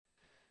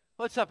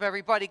What's up,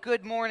 everybody?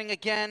 Good morning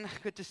again.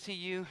 Good to see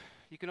you.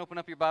 You can open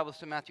up your Bibles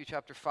to Matthew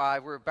chapter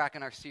 5. We're back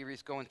in our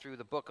series going through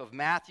the book of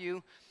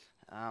Matthew.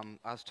 I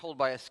was told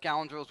by a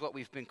scoundrel is what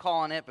we've been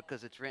calling it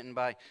because it's written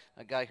by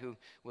a guy who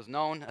was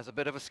known as a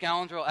bit of a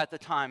scoundrel at the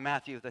time,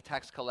 Matthew, the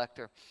tax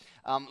collector.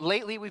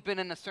 Lately, we've been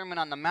in the Sermon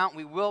on the Mount.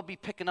 We will be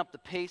picking up the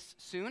pace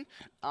soon,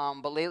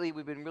 but lately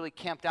we've been really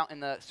camped out in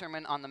the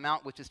Sermon on the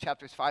Mount, which is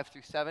chapters 5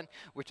 through 7,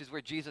 which is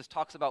where Jesus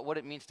talks about what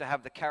it means to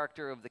have the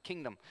character of the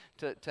kingdom,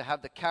 to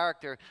have the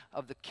character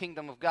of the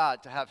kingdom of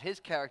God, to have his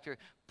character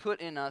put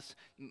in us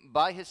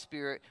by his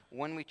Spirit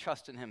when we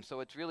trust in him. So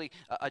it's really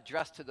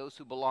addressed to those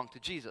who belong to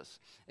Jesus.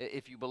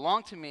 If you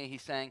belong to me,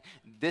 he's saying,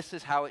 this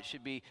is how it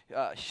should be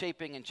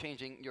shaping and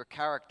changing your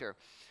character.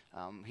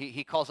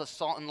 He calls us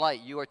salt and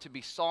light. You are to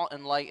be salt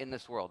and light in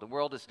this world. The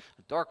world is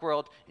a dark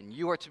world, and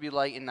you are to be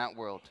light in that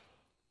world.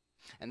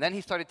 And then he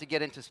started to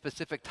get into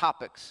specific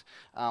topics.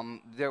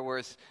 There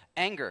was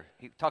anger.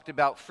 He talked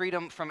about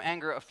freedom from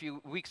anger a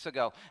few weeks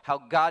ago, how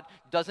God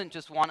doesn't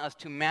just want us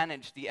to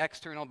manage the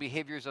external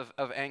behaviors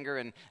of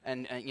anger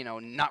and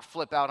not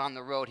flip out on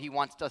the road. He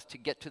wants us to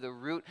get to the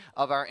root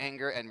of our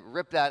anger and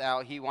rip that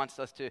out. He wants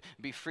us to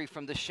be free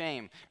from the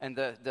shame and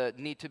the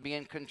need to be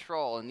in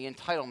control and the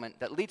entitlement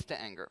that leads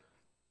to anger.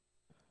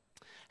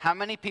 How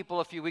many people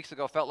a few weeks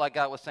ago felt like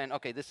God was saying,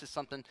 okay, this is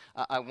something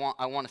I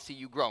want to see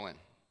you grow in?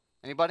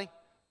 Anybody?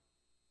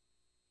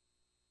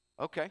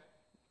 Okay,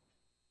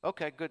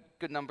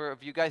 good number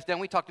of you guys. Then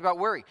we talked about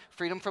worry,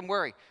 freedom from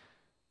worry.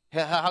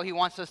 How he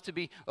wants us to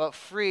be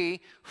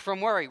free from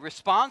worry.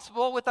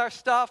 Responsible with our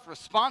stuff,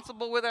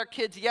 responsible with our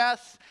kids,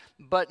 yes,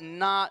 but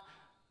not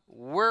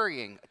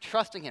worrying,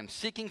 trusting him,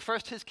 seeking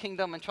first his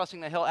kingdom and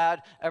trusting that he'll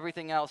add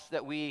everything else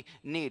that we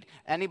need.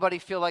 Anybody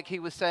feel like he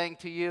was saying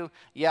to you,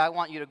 yeah, I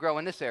want you to grow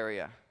in this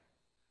area?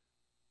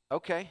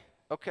 Okay.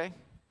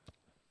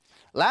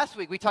 Last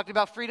week, we talked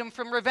about freedom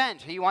from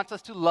revenge. He wants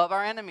us to love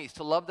our enemies,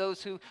 to love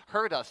those who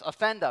hurt us,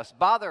 offend us,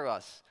 bother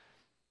us,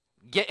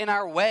 get in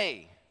our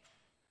way.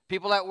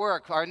 People at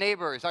work, our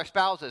neighbors, our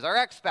spouses, our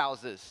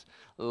ex-spouses.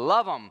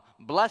 Love them,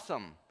 bless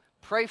them,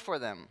 pray for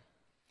them.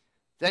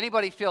 Does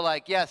anybody feel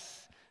like,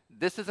 yes,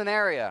 this is an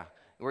area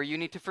where you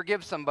need to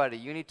forgive somebody?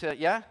 You need to,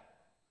 yeah?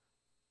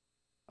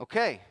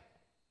 Okay.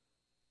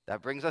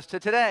 That brings us to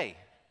today.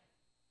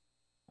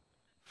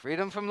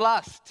 Freedom from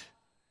lust.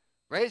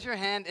 Raise your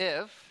hand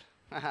if...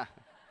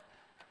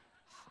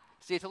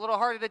 See, it's a little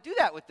harder to do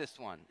that with this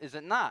one, is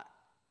it not?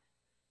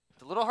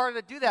 It's a little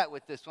harder to do that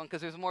with this one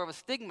because there's more of a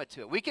stigma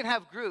to it. We can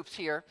have groups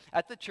here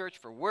at the church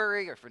for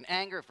worry or for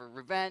anger or for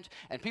revenge,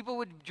 and people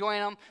would join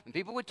them, and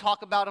people would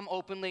talk about them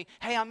openly.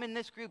 Hey, I'm in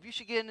this group. You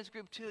should get in this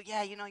group too.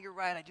 Yeah, you're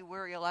right. I do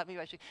worry a lot. Maybe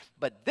I should.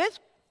 But this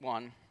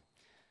one,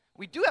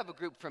 we do have a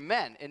group for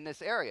men in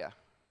this area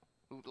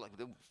who like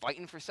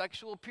fighting for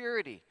sexual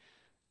purity.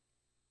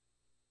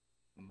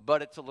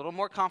 But it's a little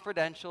more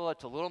confidential.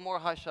 It's a little more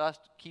hush-hush,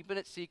 keeping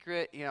it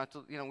secret. We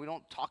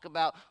don't talk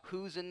about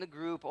who's in the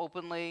group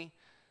openly.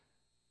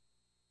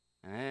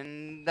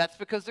 And that's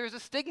because there's a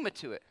stigma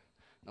to it.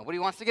 Nobody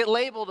wants to get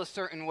labeled a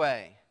certain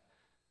way.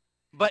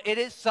 But it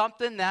is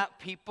something that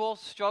people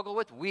struggle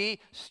with. We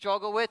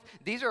struggle with.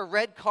 These are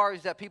red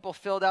cards that people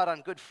filled out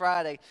on Good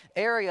Friday.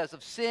 Areas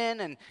of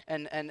sin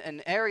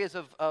and areas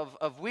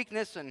of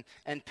weakness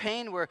and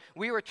pain where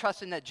we were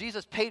trusting that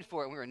Jesus paid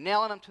for it. We were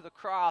nailing them to the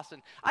cross.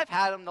 And I've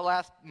had them the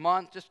last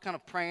month, just kind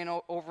of praying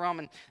over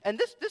them. And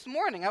this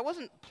morning, I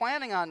wasn't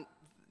planning on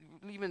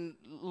even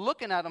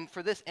looking at them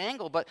for this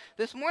angle. But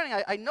this morning,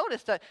 I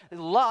noticed that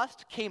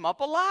lust came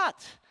up a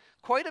lot,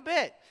 quite a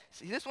bit.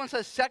 See, this one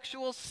says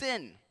sexual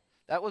sin.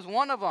 That was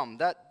one of them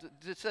that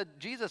said,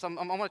 Jesus, I'm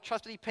going to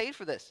trust that he paid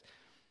for this.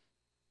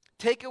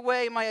 Take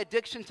away my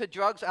addiction to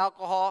drugs,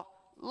 alcohol,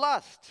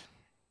 lust.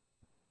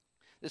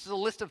 This is a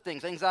list of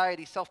things: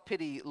 anxiety,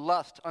 self-pity,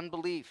 lust,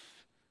 unbelief,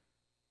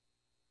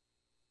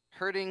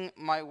 hurting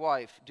my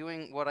wife,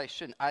 doing what I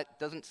shouldn't. It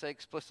doesn't say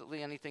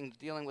explicitly anything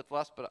dealing with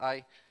lust, but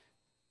I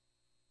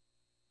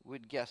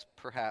would guess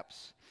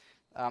perhaps.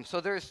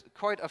 So there's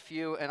quite a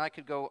few, and I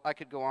could go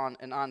on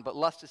and on, but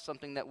lust is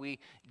something that we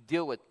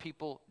deal with,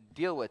 people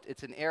deal with.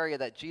 It's an area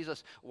that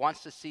Jesus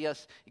wants to see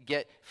us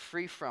get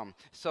free from.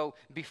 So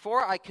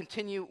before I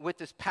continue with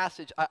this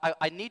passage,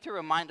 I need to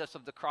remind us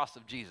of the cross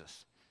of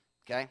Jesus,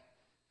 okay?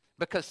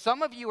 Because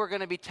some of you are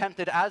going to be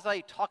tempted as I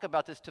talk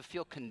about this to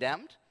feel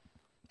condemned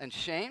and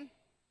shame.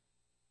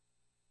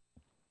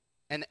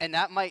 And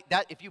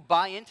that if you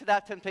buy into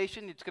that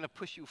temptation, it's going to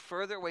push you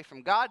further away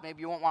from God.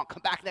 Maybe you won't want to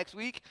come back next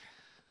week.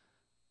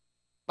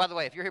 By the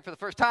way, if you're here for the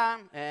first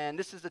time and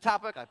this is the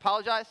topic, I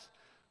apologize.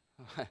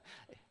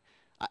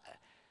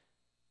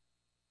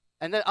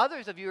 And then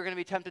others of you are going to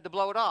be tempted to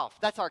blow it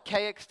off. That's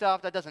archaic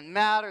stuff. That doesn't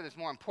matter. There's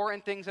more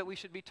important things that we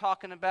should be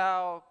talking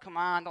about. Come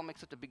on, don't make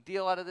such a big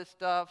deal out of this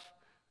stuff.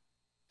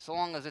 So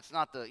long as it's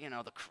not the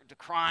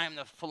crime,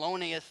 the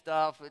felonious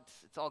stuff,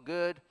 it's all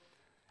good.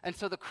 And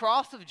so the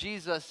cross of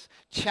Jesus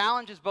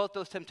challenges both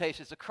those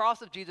temptations. The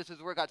cross of Jesus is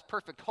where God's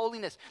perfect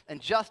holiness and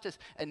justice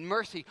and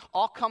mercy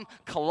all come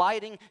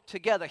colliding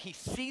together. He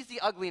sees the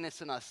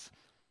ugliness in us.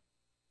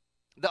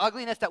 The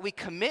ugliness that we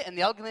commit and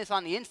the ugliness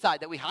on the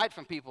inside that we hide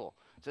from people.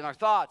 It's in our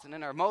thoughts and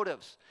in our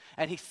motives.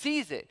 And he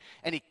sees it.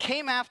 And he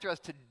came after us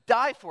to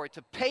die for it,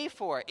 to pay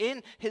for it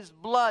in his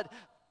blood,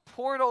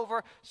 poured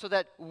over so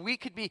that we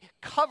could be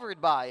covered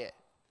by it.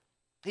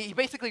 He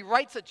basically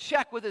writes a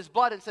check with his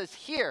blood and says,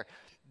 here,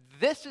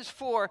 this is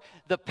for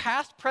the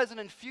past, present,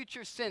 and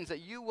future sins that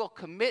you will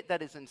commit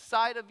that is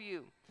inside of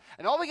you.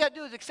 And all we got to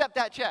do is accept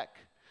that check.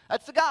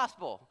 That's the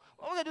gospel.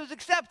 All we got to do is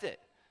accept it.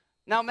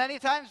 Now, many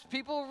times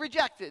people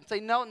reject it and say,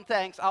 no, and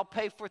thanks, I'll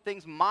pay for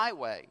things my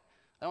way.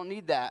 I don't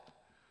need that.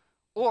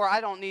 Or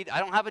I don't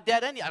have a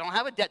debt I don't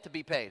have a debt to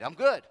be paid. I'm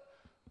good.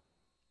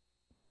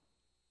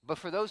 But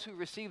for those who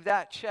receive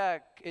that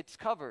check, it's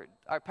covered.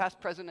 Our past,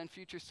 present, and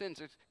future sins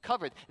are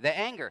covered. The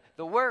anger,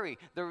 the worry,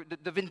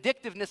 the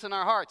vindictiveness in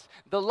our hearts,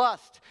 the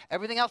lust,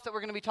 everything else that we're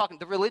going to be talking,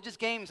 the religious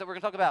games that we're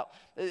going to talk about,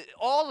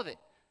 all of it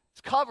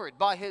is covered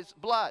by his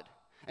blood.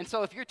 And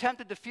so if you're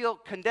tempted to feel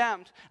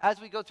condemned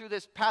as we go through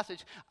this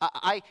passage,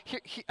 I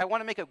want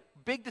to make a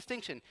big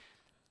distinction.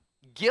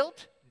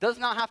 Guilt does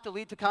not have to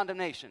lead to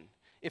condemnation.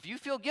 If you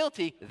feel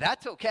guilty,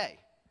 that's okay.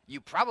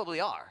 You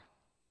probably are.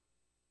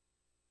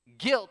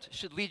 Guilt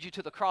should lead you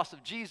to the cross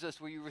of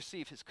Jesus where you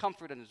receive his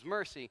comfort and his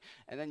mercy,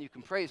 and then you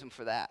can praise him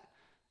for that.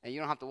 And you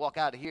don't have to walk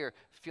out of here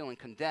feeling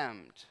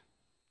condemned,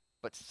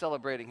 but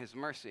celebrating his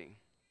mercy.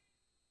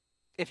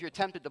 If you're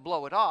tempted to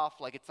blow it off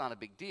like it's not a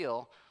big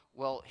deal,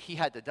 well, he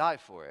had to die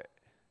for it.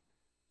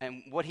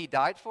 And what he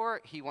died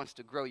for, he wants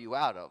to grow you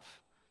out of.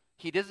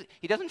 He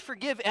doesn't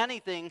forgive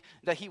anything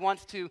that he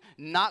wants to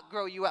not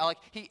grow you out.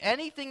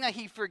 Anything that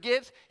he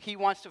forgives, he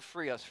wants to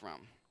free us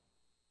from.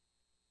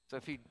 So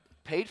if he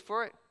paid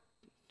for it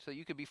so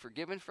you could be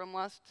forgiven from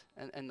lust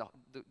and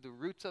the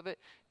roots of it,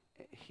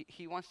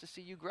 he wants to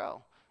see you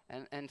grow.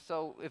 And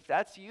so if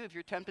that's you, if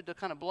you're tempted to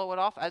kind of blow it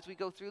off as we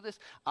go through this,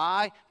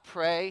 I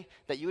pray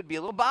that you would be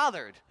a little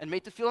bothered and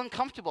made to feel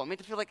uncomfortable, made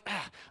to feel like,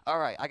 all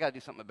right, I got to do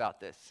something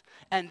about this.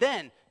 And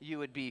then you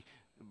would be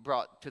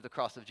brought to the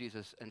cross of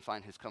Jesus and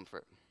find his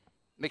comfort.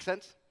 Make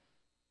sense?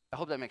 I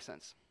hope that makes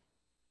sense.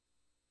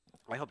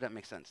 I hope that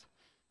makes sense.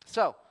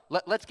 So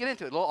let's get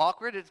into it. A little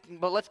awkward,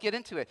 but let's get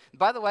into it.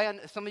 By the way,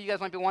 some of you guys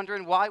might be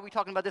wondering, why are we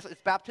talking about this? It's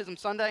Baptism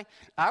Sunday.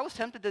 I was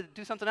tempted to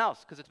do something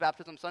else because it's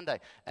Baptism Sunday.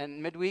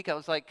 And midweek, I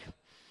was like,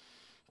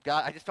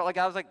 God, I just felt like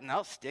I was like,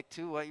 no, stick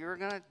to what you were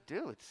going to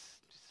do. It's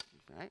just,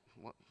 right?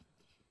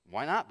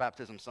 Why not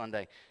Baptism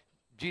Sunday?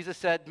 Jesus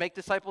said, make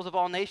disciples of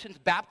all nations,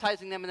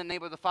 baptizing them in the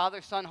name of the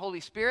Father, Son,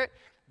 Holy Spirit,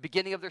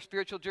 beginning of their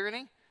spiritual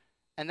journey.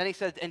 And then he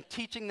said, and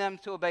teaching them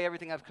to obey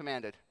everything I've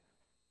commanded.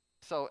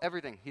 So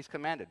everything he's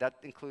commanded, that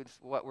includes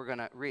what we're going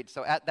to read.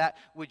 So at that,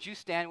 would you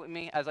stand with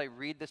me as I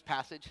read this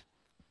passage?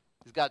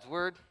 It's God's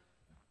word.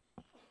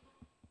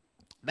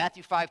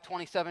 Matthew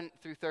 5:27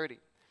 through 30.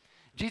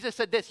 Jesus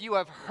said this, you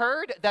have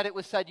heard that it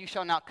was said you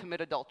shall not commit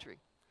adultery.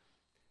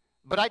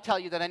 But I tell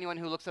you that anyone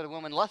who looks at a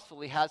woman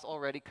lustfully has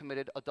already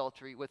committed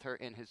adultery with her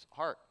in his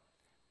heart.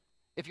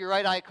 If your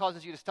right eye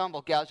causes you to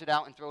stumble, gouge it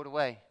out and throw it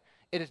away.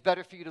 It is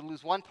better for you to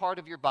lose one part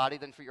of your body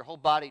than for your whole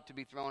body to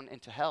be thrown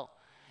into hell.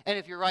 And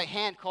if your right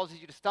hand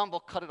causes you to stumble,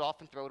 cut it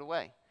off and throw it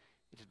away.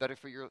 It is better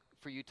for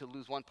you to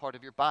lose one part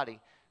of your body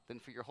than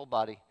for your whole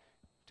body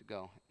to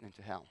go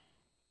into hell.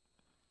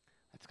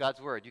 That's God's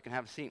word. You can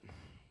have a seat.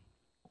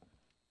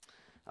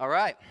 All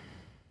right.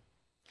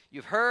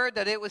 You've heard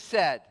that it was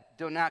said,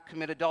 do not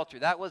commit adultery.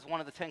 That was one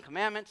of the 10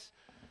 commandments.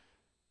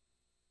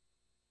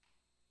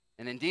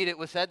 And indeed it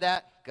was said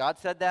that. God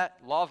said that.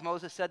 Law of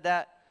Moses said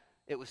that.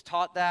 It was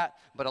taught that.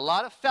 But a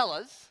lot of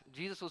fellas,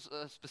 Jesus was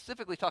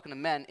specifically talking to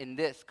men in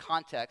this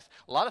context,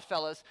 a lot of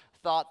fellas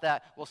thought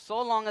that, well, so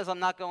long as I'm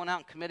not going out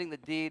and committing the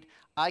deed,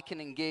 I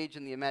can engage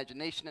in the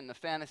imagination and the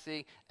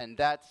fantasy, and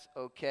that's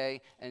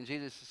okay. And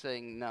Jesus is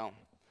saying, no.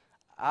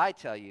 I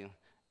tell you,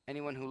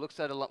 anyone who looks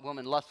at a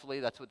woman lustfully,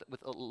 that's with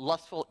a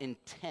lustful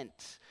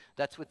intent.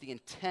 That's with the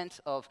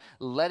intent of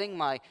letting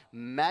my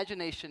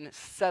imagination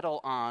settle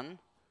on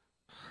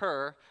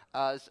her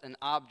as an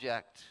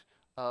object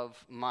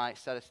of my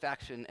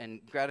satisfaction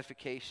and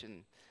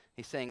gratification.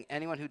 He's saying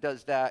anyone who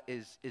does that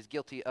is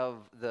guilty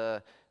of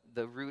the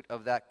root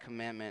of that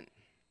commandment.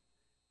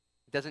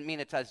 It doesn't mean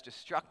it's as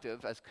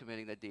destructive as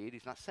committing the deed.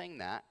 He's not saying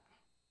that.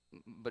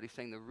 But he's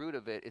saying the root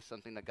of it is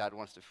something that God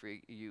wants to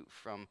free you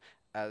from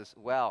as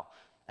well.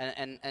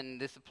 And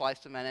this applies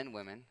to men and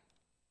women.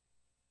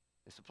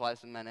 This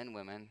applies to men and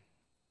women.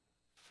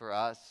 For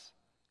us,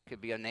 it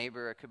could be a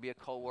neighbor, it could be a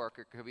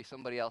coworker, it could be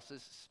somebody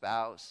else's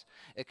spouse.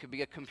 It could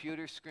be a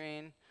computer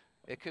screen.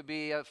 It could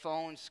be a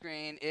phone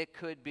screen. It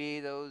could be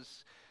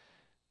those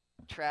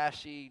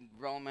trashy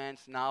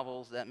romance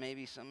novels that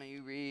maybe some of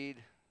you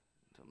read.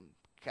 Some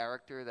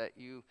character that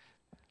you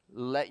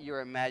let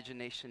your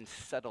imagination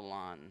settle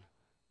on,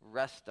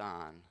 rest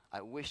on.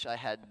 I wish I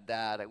had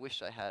that. I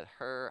wish I had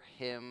her,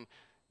 him,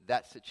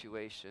 that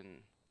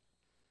situation.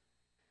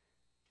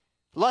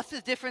 Lust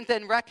is different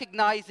than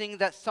recognizing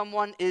that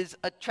someone is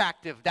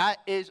attractive. That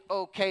is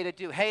okay to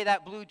do. Hey,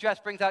 that blue dress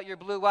brings out your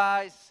blue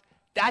eyes.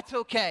 That's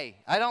okay.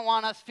 I don't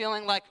want us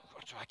feeling like,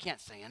 I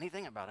can't say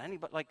anything about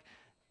anybody.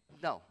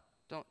 No,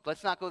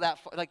 Let's not go that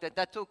far. Like that.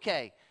 That's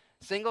okay.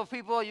 Single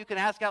people, you can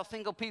ask out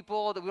single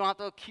people. That we don't have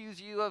to accuse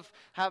you of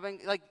having.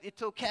 Like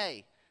it's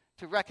okay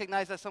to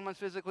recognize that someone's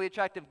physically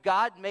attractive.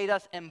 God made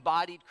us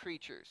embodied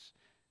creatures,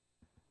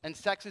 and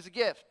sex is a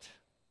gift.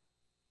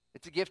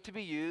 It's a gift to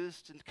be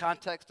used in the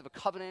context of a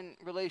covenant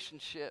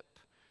relationship,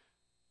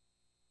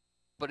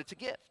 but it's a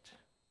gift.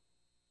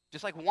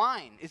 Just like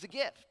wine is a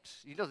gift.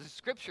 You know, there's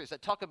scriptures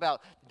that talk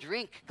about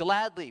drink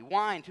gladly,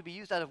 wine to be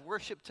used out of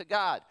worship to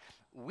God.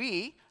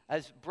 We,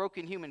 as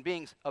broken human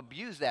beings,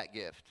 abuse that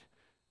gift.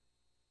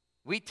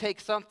 We take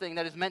something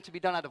that is meant to be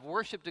done out of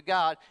worship to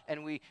God,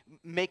 and we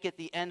make it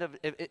the end of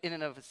in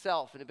and of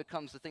itself, and it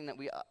becomes the thing that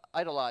we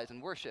idolize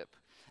and worship.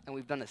 And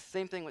we've done the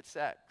same thing with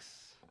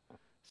sex.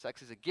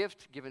 Sex is a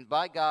gift given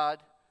by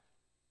God,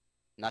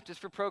 not just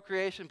for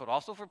procreation, but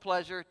also for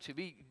pleasure, to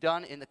be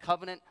done in the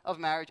covenant of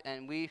marriage,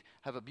 and we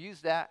have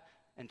abused that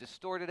and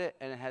distorted it,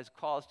 and it has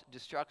caused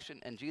destruction.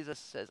 And Jesus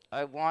says,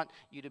 I want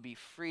you to be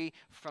free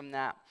from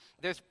that.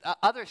 There's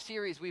other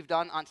series we've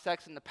done on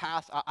sex in the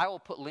past. I will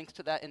put links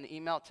to that in the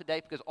email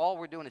today, because all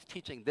we're doing is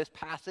teaching this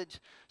passage.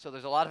 So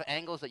there's a lot of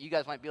angles that you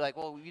guys might be like,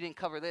 well, you didn't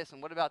cover this,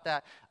 and what about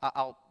that?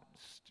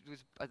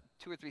 There's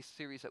 2 or 3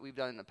 series that we've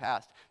done in the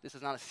past. This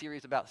is not a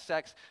series about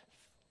sex.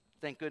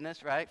 Thank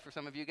goodness, right, for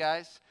some of you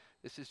guys.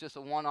 This is just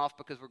a one-off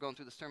because we're going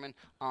through the Sermon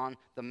on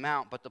the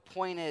Mount. But the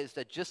point is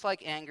that just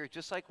like anger,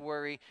 just like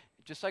worry,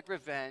 just like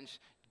revenge,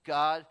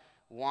 God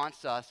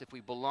wants us, if we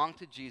belong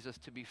to Jesus,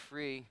 to be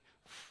free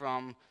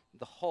from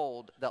the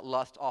hold that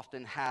lust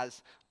often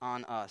has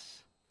on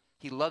us.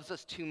 He loves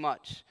us too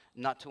much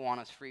not to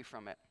want us free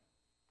from it.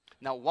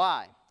 Now,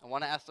 why? I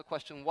want to ask the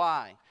question,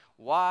 why?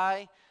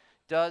 Why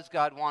does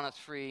God want us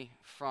free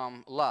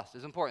from lust?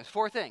 It's important. It's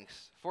 4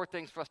 things. 4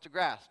 things for us to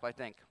grasp, I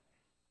think.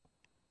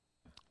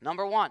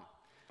 Number 1,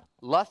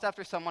 lust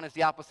after someone is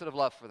the opposite of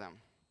love for them.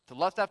 To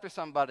lust after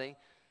somebody,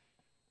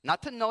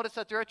 not to notice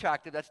that they're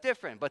attractive, that's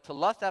different, but to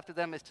lust after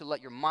them is to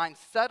let your mind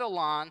settle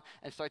on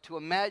and start to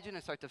imagine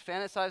and start to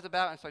fantasize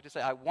about and start to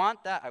say, I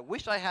want that, I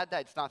wish I had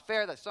that, it's not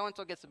fair that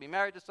so-and-so gets to be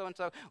married to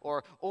so-and-so,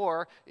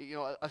 or you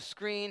know, a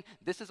screen,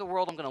 this is a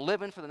world I'm going to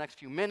live in for the next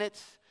few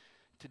minutes.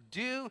 To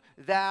do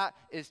that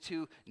is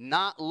to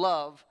not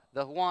love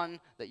the one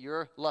that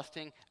you're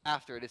lusting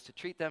after. It is to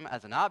treat them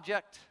as an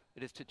object.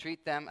 It is to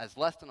treat them as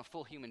less than a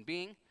full human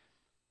being.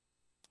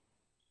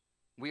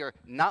 We are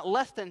not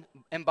less than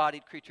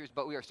embodied creatures,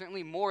 but we are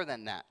certainly more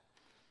than that.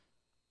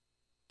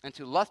 And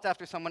to lust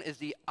after someone is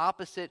the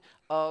opposite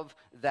of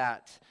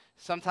that.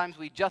 Sometimes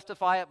we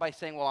justify it by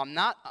saying, well, I'm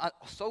not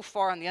so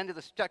far on the end of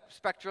the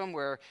spectrum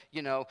where,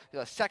 you know,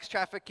 sex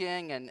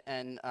trafficking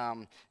and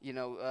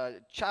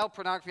child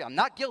pornography. I'm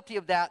not guilty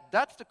of that.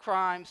 That's the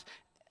crimes.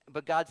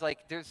 But God's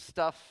like, there's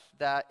stuff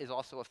that is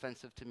also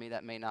offensive to me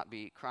that may not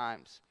be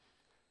crimes.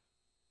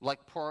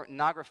 Like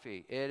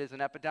pornography. It is an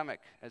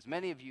epidemic, as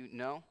many of you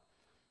know.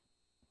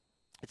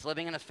 It's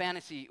living in a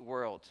fantasy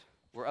world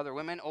where other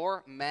women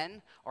or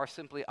men are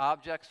simply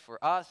objects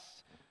for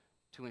us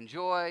to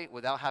enjoy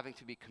without having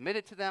to be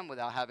committed to them,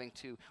 without having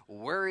to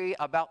worry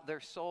about their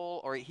soul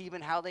or even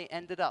how they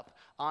ended up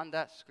on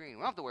that screen. We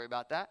don't have to worry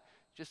about that.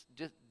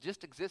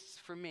 Just exists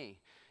for me.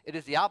 It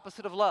is the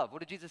opposite of love. What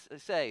did Jesus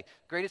say?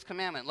 Greatest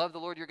commandment, love the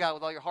Lord your God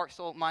with all your heart,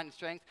 soul, mind, and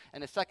strength.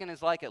 And the second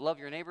is like it, love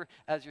your neighbor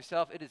as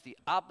yourself. It is the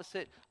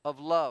opposite of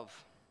love.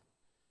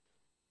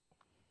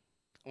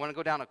 I want to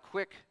go down a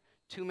quick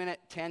 2-minute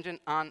tangent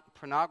on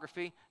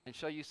pornography and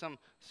show you some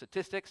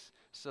statistics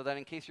so that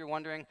in case you're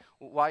wondering,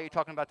 why are you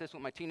talking about this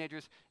with my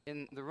teenagers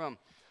in the room?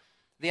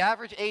 The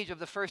average age of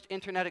the first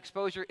internet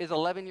exposure is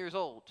 11 years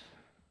old.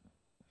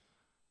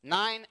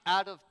 9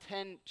 out of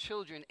 10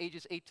 children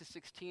ages 8 to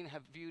 16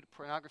 have viewed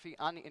pornography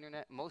on the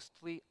internet,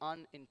 mostly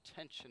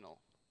unintentional.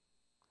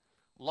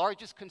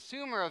 Largest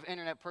consumer of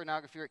internet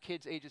pornography are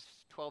kids ages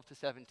 12 to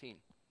 17.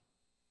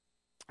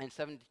 And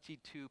 72%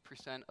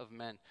 of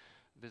men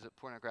visit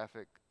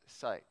pornographic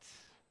sites.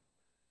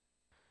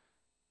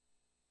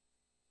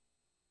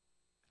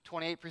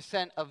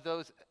 28% of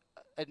those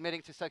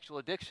admitting to sexual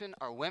addiction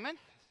are women.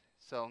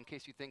 So in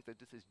case you think that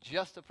this is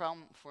just a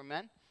problem for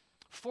men.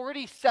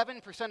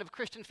 47% of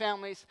Christian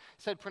families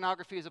said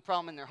pornography is a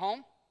problem in their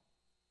home.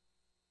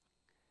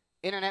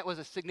 Internet was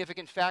a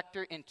significant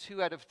factor in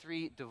 2 out of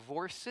 3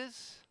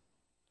 divorces.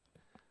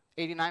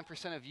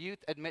 89% of youth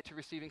admit to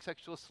receiving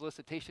sexual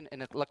solicitation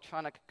in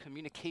electronic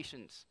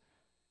communications.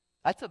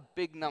 That's a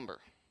big number.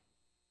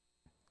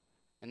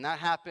 And that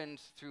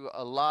happens through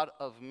a lot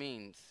of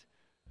means.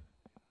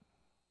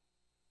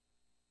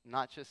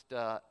 Not just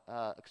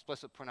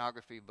explicit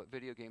pornography, but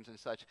video games and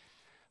such.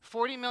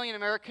 40 million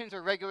Americans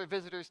are regular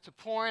visitors to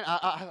porn.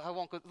 I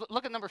won't go.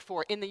 Look at number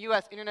 4. In the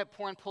U.S., internet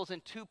porn pulls in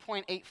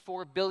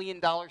 $2.84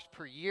 billion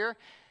per year.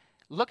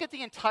 Look at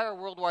the entire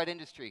worldwide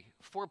industry,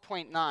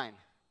 4.9.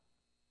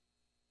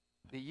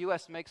 The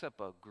U.S. makes up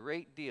a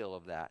great deal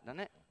of that, doesn't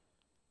it?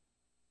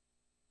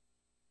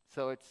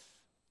 So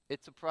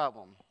it's a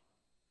problem.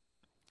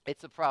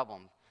 It's a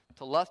problem.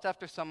 To lust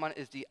after someone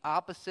is the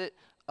opposite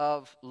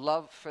of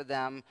love for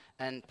them,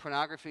 and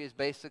pornography is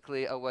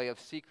basically a way of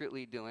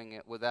secretly doing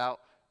it without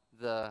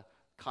the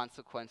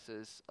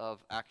consequences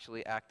of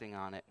actually acting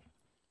on it.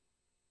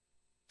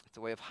 It's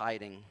a way of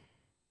hiding.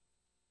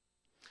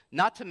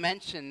 Not to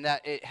mention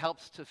that it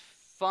helps to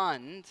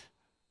fund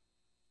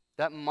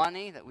that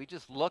money that we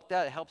just looked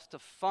at. It helps to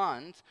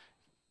fund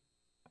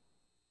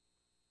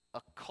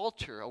a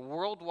culture, a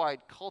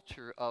worldwide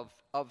culture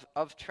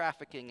of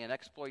trafficking and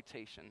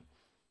exploitation.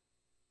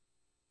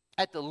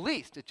 At the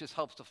least, it just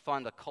helps to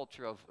fund a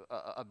culture of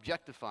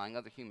objectifying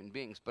other human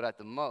beings, but at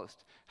the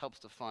most, helps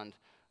to fund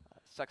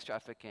sex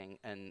trafficking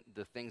and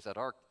the things that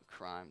are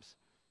crimes.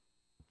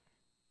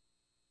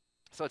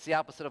 So it's the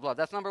opposite of love.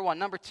 That's number one.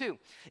 Number two,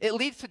 it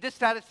leads to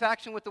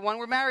dissatisfaction with the one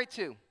we're married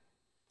to.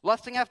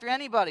 Lusting after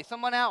anybody,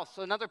 someone else,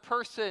 another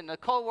person, a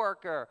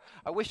coworker.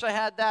 I wish I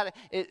had that.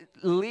 It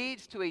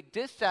leads to a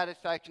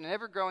dissatisfaction, an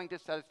ever-growing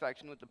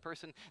dissatisfaction with the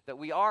person that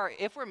we are,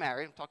 if we're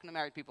married, I'm talking to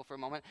married people for a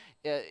moment,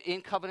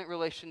 in covenant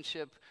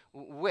relationship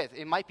with.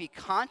 It might be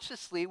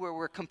consciously where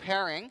we're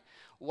comparing,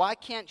 why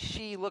can't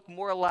she look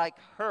more like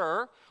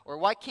her, or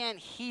why can't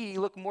he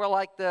look more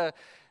like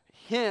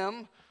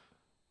him?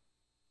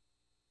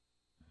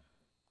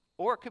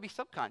 Or it could be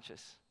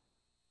subconscious.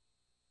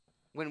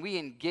 When we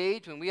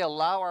engage, when we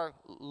allow our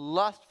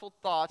lustful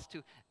thoughts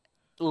to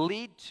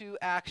lead to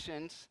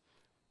actions,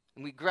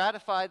 and we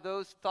gratify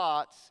those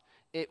thoughts,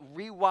 it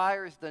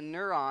rewires the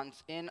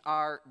neurons in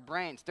our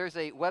brains. There's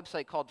a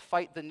website called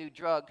Fight the New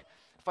Drug,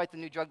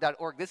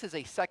 fightthenewdrug.org. This is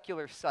a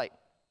secular site,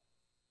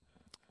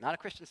 not a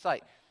Christian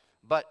site,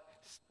 but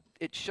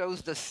it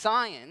shows the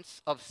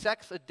science of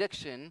sex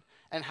addiction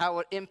and how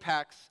it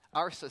impacts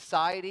our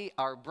society,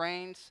 our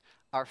brains,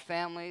 our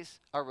families,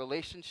 our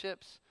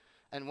relationships.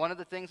 And one of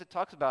the things it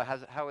talks about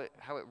is how it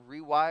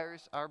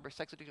rewires our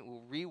sex addiction,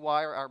 will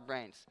rewire our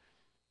brains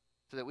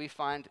so that we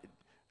find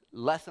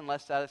less and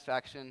less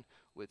satisfaction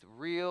with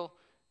real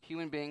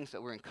human beings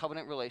that we're in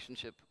covenant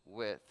relationship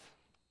with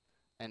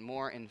and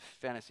more in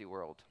fantasy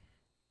world.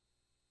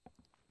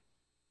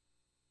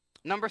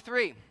 Number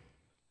three,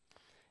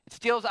 it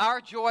steals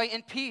our joy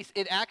and peace.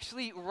 It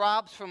actually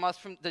robs from us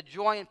from the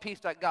joy and peace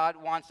that God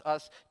wants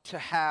us to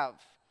have.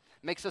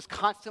 Makes us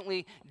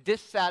constantly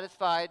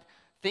dissatisfied,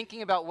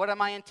 thinking about what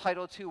am I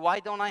entitled to? Why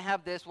don't I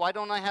have this? Why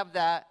don't I have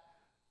that?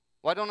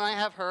 Why don't I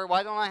have her?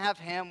 Why don't I have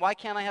him? Why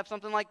can't I have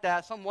something like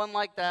that? Someone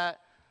like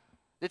that?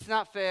 It's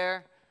not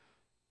fair.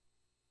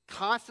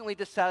 Constantly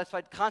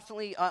dissatisfied,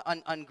 constantly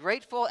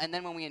ungrateful, and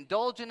then when we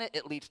indulge in it,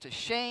 it leads to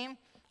shame,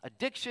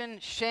 addiction,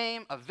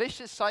 shame, a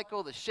vicious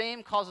cycle. The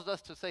shame causes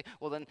us to say,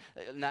 well then,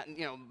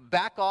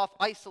 back off,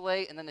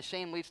 isolate, and then the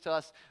shame leads to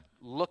us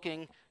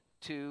looking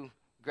to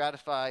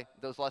gratify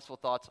those lustful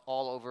thoughts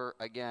all over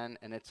again,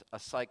 and it's a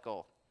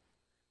cycle.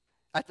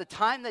 At the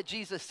time that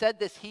Jesus said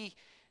this, he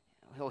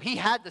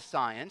had the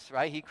science,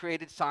 right? He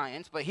created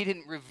science, but he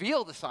didn't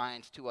reveal the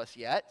science to us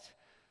yet.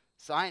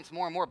 Science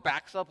more and more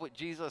backs up what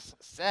Jesus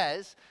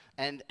says,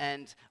 and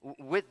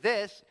with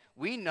this,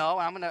 we know,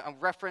 I'm going to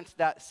reference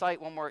that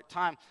site one more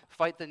time,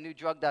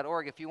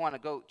 fightthenewdrug.org, if you want to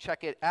go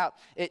check it out.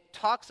 It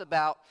talks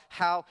about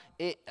how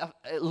it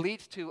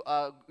leads to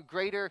a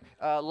greater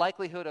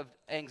likelihood of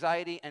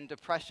anxiety and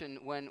depression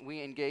when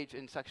we engage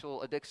in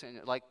sexual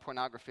addiction, like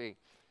pornography.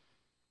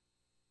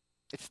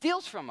 It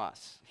steals from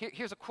us.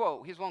 Here's a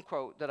quote. Here's one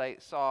quote that I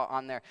saw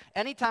on there.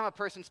 Anytime a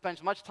person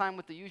spends much time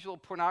with the usual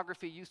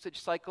pornography usage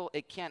cycle,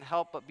 it can't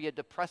help but be a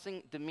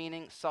depressing,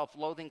 demeaning,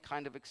 self-loathing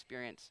kind of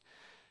experience,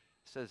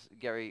 says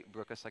Gary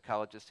Brook, a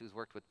psychologist who's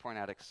worked with porn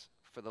addicts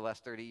for the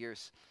last 30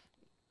 years.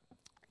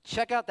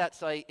 Check out that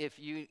site if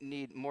you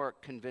need more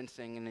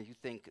convincing and if you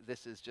think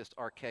this is just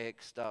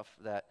archaic stuff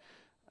that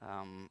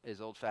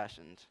is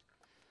old-fashioned.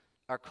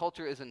 Our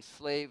culture is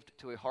enslaved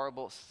to a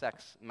horrible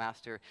sex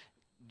master.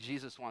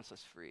 Jesus wants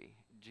us free.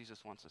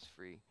 Jesus wants us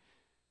free.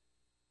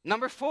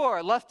 Number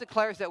four, lust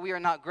declares that we are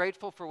not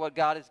grateful for what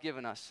God has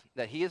given us,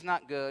 that he is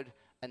not good,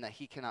 and that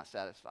he cannot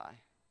satisfy.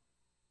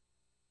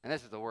 And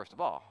this is the worst of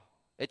all.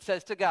 It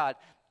says to God,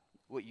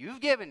 what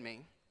you've given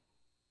me,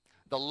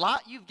 the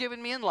lot you've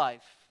given me in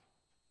life,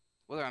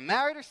 whether I'm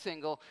married or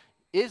single,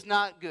 is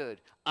not good.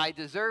 I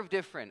deserve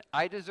different.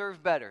 I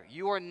deserve better.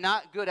 You are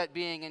not good at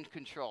being in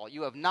control.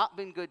 You have not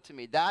been good to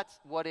me. That's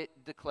what it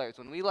declares.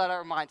 When we let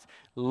our minds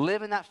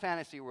live in that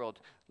fantasy world,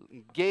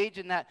 engage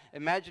in that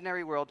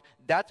imaginary world,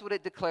 that's what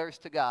it declares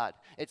to God.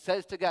 It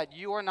says to God,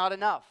 you are not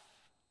enough.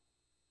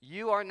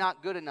 You are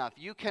not good enough.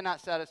 You cannot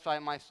satisfy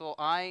my soul.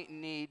 I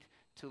need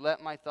to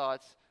let my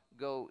thoughts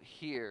go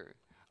here.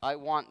 I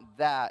want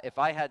that. If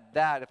I had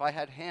that, if I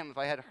had him, if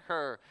I had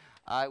her,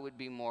 I would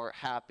be more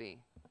happy.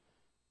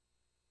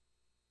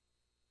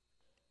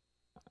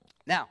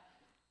 Now,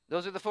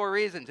 those are the four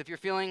reasons. If you're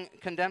feeling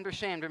condemned or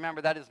shamed,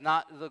 remember that is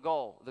not the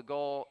goal. The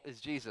goal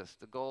is Jesus.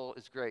 The goal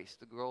is grace.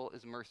 The goal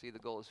is mercy. The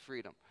goal is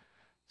freedom.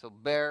 So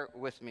bear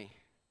with me.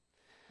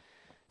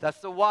 That's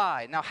the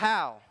why. Now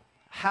how?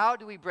 How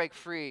do we break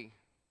free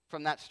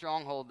from that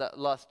stronghold that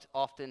lust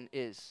often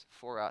is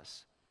for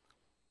us?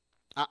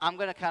 I'm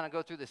going to kind of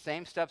go through the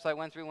same steps I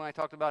went through when I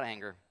talked about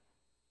anger.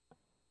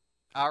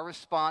 Our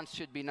response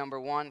should be, number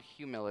one,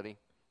 humility.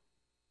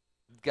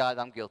 God,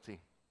 I'm guilty.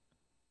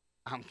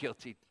 I'm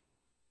guilty.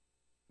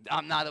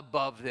 I'm not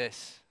above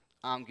this.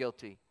 I'm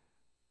guilty.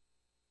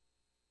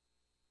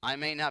 I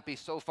may not be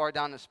so far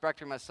down the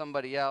spectrum as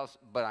somebody else,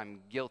 but I'm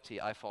guilty.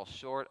 I fall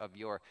short of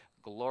your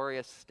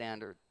glorious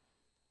standard.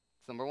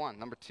 That's number one.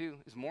 Number two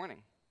is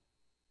mourning.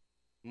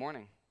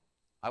 Mourning.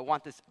 I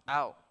want this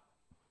out.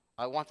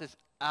 I want this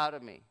out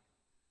of me.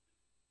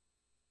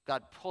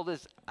 God, pull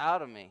this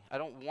out of me. I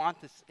don't want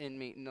this in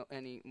me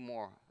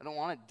anymore. I don't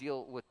want to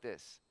deal with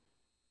this.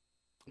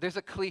 There's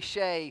a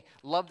cliche,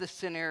 love the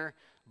sinner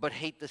but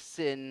hate the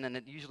sin, and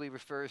it usually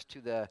refers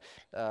to the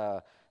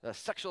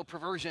sexual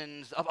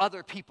perversions of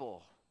other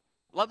people.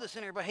 Love the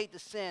sinner but hate the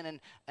sin,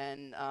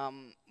 and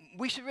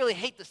we should really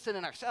hate the sin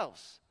in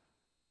ourselves.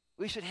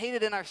 We should hate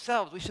it in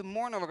ourselves. We should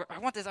mourn over it. I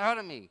want this out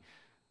of me.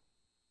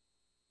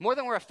 More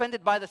than we're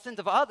offended by the sins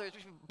of others,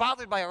 we should be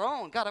bothered by our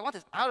own. God, I want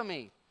this out of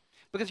me.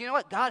 Because you know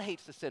what? God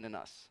hates the sin in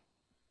us.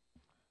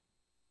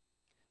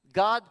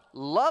 God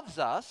loves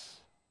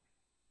us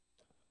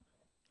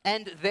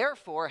and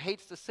therefore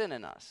hates the sin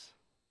in us.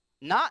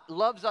 Not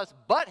loves us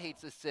but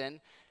hates the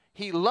sin.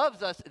 He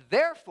loves us,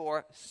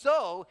 therefore,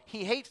 so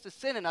he hates the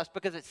sin in us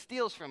because it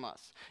steals from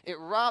us. It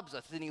robs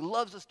us, and he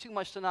loves us too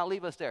much to not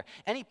leave us there.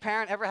 Any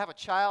parent ever have a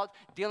child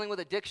dealing with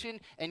addiction,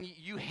 and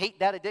you hate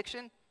that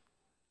addiction?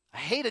 I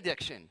hate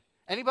addiction.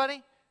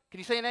 Anybody? Can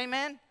you say an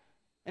amen?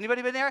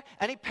 Anybody been there?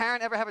 Any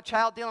parent ever have a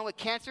child dealing with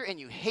cancer, and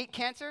you hate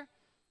cancer?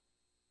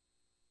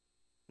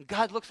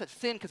 God looks at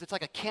sin because it's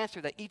like a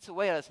cancer that eats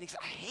away at us, and he says,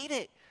 I hate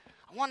it.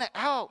 I want it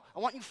out. I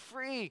want you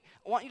free.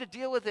 I want you to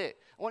deal with it.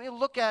 I want you to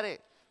look at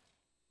it.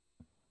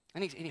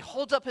 And he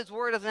holds up his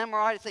word as an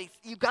MRI to say,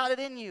 you got it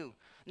in you.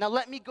 Now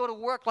let me go to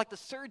work like the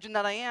surgeon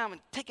that I am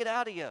and take it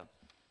out of you.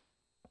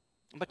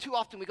 But too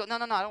often we go, no,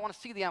 I don't want to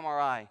see the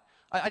MRI.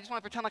 I just want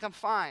to pretend like I'm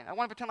fine. I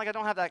want to pretend like I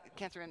don't have that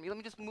cancer in me. Let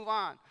me just move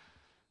on.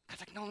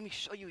 God's like, no, let me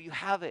show you. You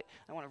have it.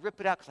 I want to rip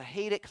it out because I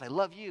hate it, because I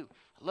love you.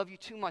 I love you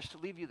too much to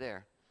leave you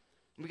there.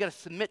 And we got to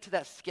submit to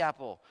that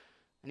scalpel.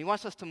 And he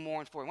wants us to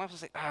mourn for it. He wants us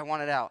to say, I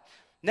want it out.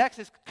 Next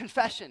is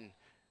confession.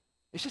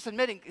 It's just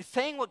admitting, it's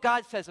saying what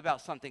God says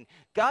about something.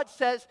 God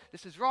says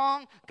this is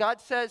wrong.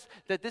 God says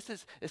that this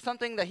is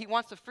something that he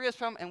wants to free us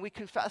from, and we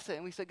confess it.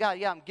 And we say, God,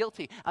 yeah, I'm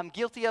guilty. I'm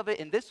guilty of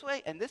it in this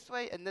way, and this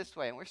way, and this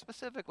way. And we're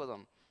specific with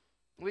him.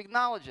 We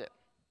acknowledge it.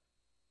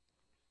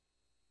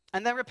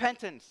 And then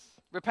repentance.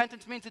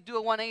 Repentance means to do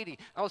a 180.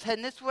 I was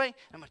heading this way, and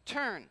I'm going to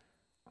turn.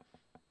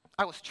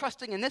 I was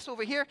trusting in this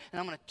over here, and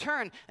I'm going to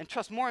turn and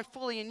trust more and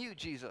fully in you,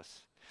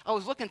 Jesus. I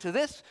was looking to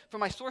this for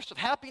my source of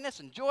happiness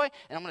and joy,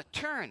 and I'm going to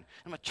turn, and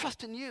I'm going to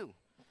trust in you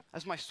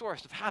as my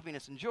source of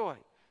happiness and joy.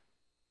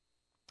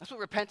 That's what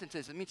repentance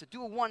is. It means to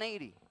do a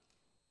 180.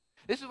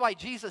 This is why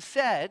Jesus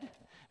said,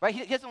 right,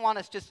 he doesn't want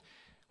us just,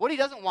 what he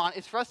doesn't want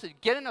is for us to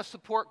get in a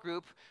support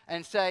group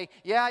and say,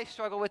 yeah, I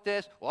struggle with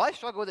this. Well, I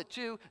struggle with it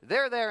too.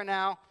 They're there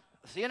now.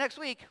 See you next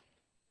week.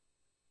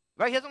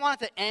 Right? He doesn't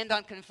want it to end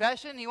on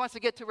confession. He wants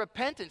to get to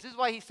repentance. This is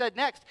why he said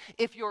next,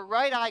 if your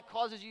right eye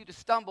causes you to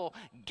stumble,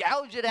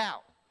 gouge it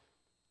out.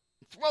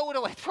 Throw it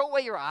away. Throw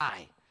away your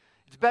eye.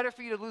 It's better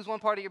for you to lose one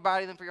part of your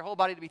body than for your whole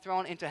body to be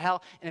thrown into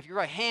hell. And if your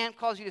right hand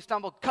causes you to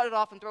stumble, cut it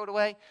off and throw it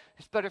away.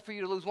 It's better for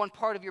you to lose one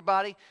part of your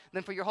body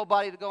than for your whole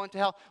body to go into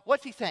hell.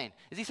 What's he saying?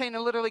 Is he saying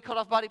to literally cut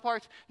off body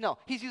parts? No,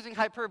 he's using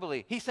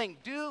hyperbole. He's saying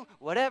do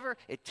whatever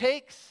it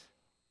takes.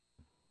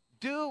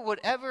 Do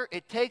whatever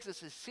it takes.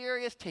 This is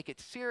serious. Take it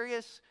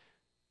serious.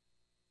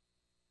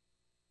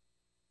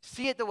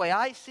 See it the way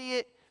I see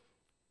it.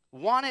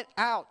 Want it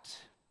out.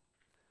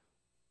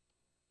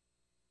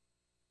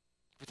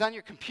 If it's on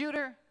your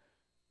computer,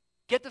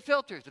 get the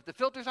filters. If the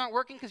filters aren't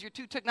working because you're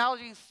too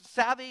technology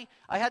savvy,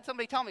 I had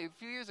somebody tell me a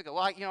few years ago,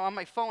 well, on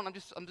my phone, I'm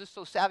just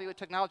so savvy with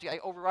technology, I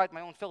override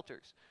my own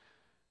filters.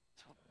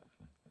 So,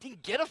 then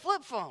get a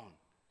flip phone.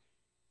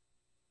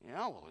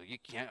 Well,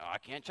 I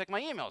can't check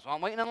my emails while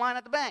I'm waiting in line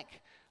at the bank.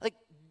 Like,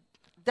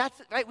 that's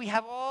it, right? We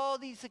have all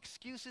these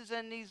excuses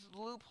and these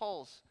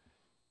loopholes.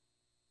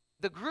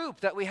 The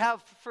group that we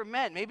have for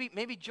men,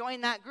 maybe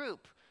join that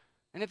group.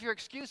 And if your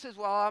excuse is,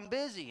 well, I'm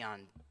busy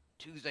on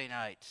Tuesday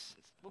nights,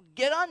 well,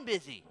 get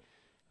unbusy.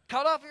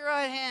 Cut off your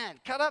right hand.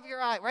 Cut off your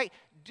eye, right?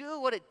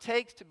 Do what it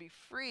takes to be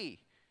free.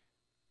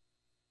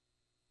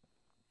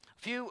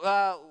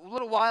 A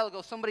little while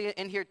ago, somebody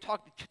in here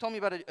told me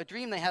about a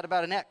dream they had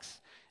about an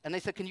ex. And they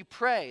said, can you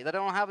pray that I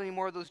don't have any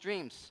more of those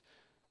dreams?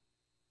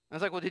 And I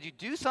was like, well, did you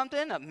do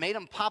something that made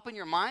them pop in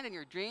your mind in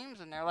your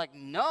dreams? And they're like,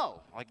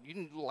 no. Like, you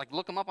didn't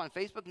look them up on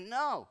Facebook?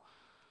 No.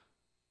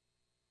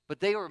 But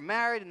they were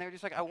married, and they're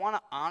just like, I want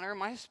to honor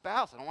my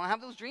spouse. I don't want to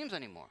have those dreams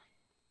anymore.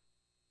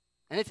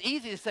 And it's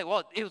easy to say,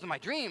 well, it was my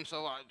dream,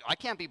 so I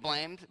can't be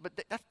blamed. But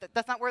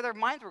that's not where their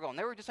minds were going.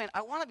 They were just saying,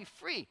 I want to be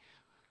free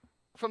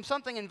from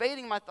something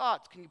invading my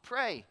thoughts. Can you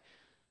pray?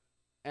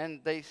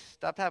 And they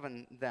stopped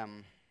having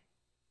them.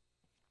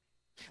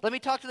 Let me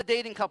talk to the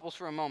dating couples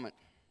for a moment,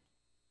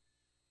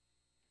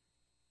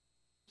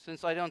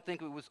 since I don't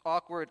think it was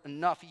awkward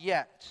enough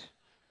yet.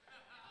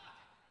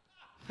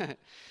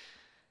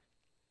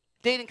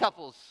 Dating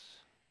couples,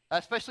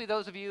 especially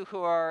those of you who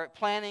are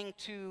planning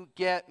to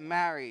get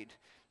married.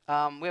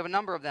 We have a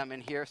number of them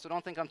in here, so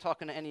don't think I'm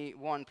talking to any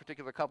one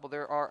particular couple.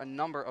 There are a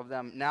number of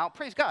them now.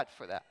 Praise God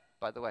for that,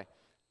 by the way.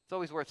 It's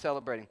always worth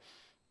celebrating.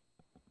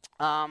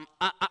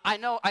 I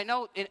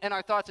know in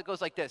our thoughts it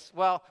goes like this.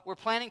 Well, we're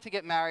planning to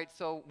get married,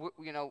 so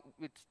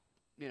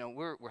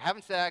we're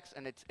having sex,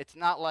 and it's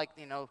not like,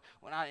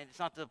 it's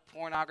not the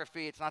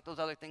pornography, it's not those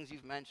other things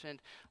you've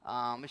mentioned.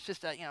 It's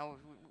just that,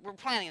 we're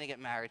planning to get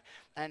married.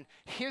 And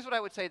here's what I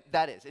would say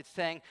that is. It's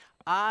saying,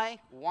 I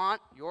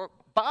want your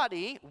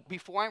body,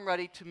 before I'm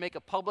ready to make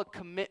a public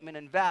commitment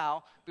and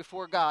vow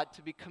before God,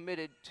 to be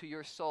committed to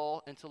your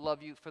soul and to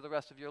love you for the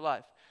rest of your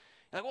life.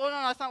 You're like, well,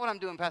 no, that's not what I'm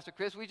doing, Pastor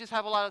Chris. We just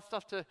have a lot of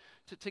stuff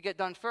to get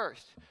done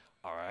first.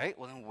 All right,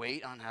 well then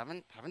wait on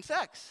having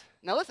sex.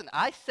 Now listen,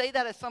 I say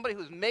that as somebody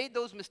who's made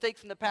those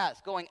mistakes in the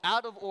past, going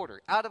out of order,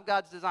 out of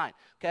God's design,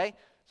 okay?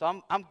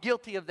 So I'm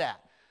guilty of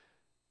that.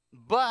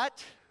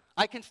 But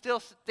I can still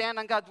stand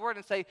on God's word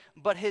and say,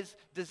 but his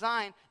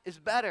design is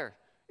better.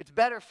 It's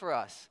better for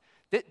us.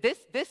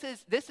 This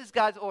is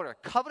God's order.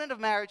 Covenant of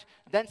marriage,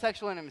 then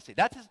sexual intimacy.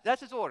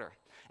 That's his order.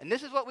 And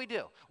this is what we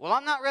do. Well,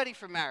 I'm not ready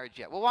for marriage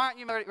yet. Well, why aren't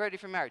you ready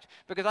for marriage?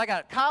 Because I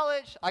got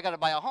college, I got to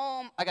buy a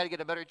home, I got to get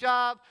a better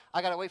job,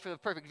 I got to wait for the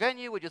perfect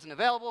venue, which isn't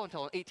available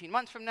until 18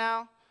 months from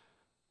now.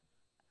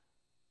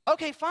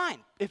 Okay, fine.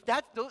 If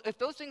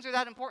those things are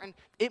that important,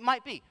 it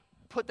might be.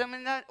 Put them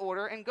in that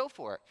order and go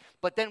for it.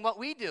 But then what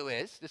we do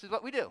is, this is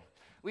what we do.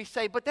 We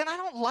say, but then I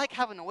don't like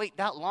having to wait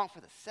that long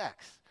for the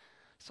sex.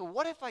 So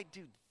what if I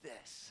do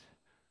this?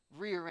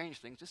 Rearrange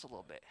things just a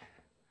little bit.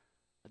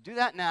 I'll do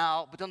that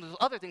now, but then those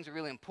other things are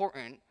really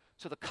important.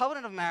 So the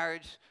covenant of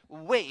marriage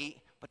will wait,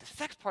 but the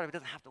sex part of it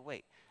doesn't have to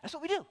wait. That's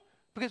what we do.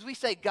 Because we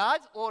say,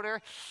 God's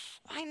order,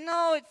 I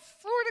know it's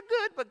sort of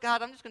good, but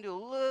God, I'm just going to do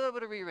a little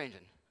bit of rearranging.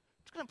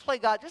 I'm just going to play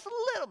God just a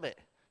little bit.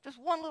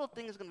 Just one little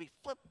thing is going to be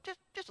flipped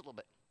just a little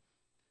bit.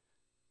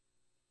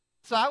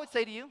 So I would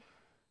say to you,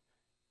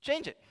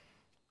 change it.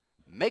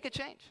 Make a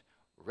change.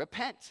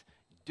 Repent.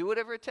 Do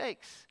whatever it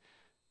takes.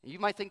 You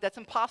might think that's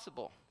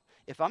impossible.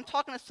 If I'm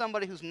talking to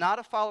somebody who's not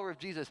a follower of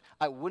Jesus,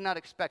 I would not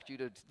expect you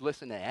to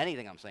listen to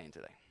anything I'm saying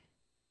today.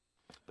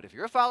 But if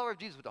you're a follower of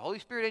Jesus with the Holy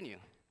Spirit in you,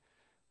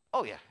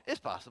 oh yeah, it's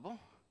possible.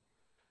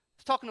 I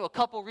was talking to a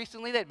couple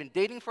recently. They'd been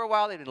dating for a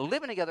while. They'd been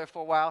living together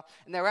for a while.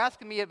 And they were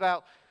asking me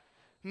about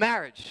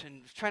marriage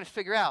and trying to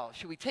figure out,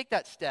 should we take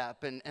that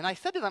step? And I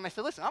said to them, I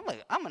said, listen,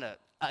 I'm going to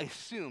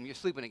assume you're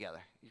sleeping together.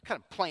 You're kind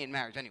of playing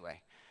marriage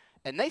anyway.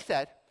 And they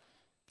said,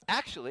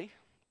 actually,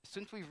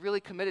 since we've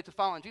really committed to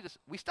following Jesus,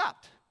 we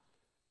stopped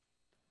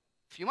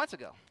a few months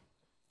ago.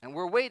 And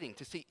we're waiting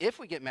to see if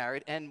we get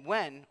married and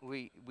when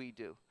we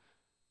do.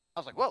 I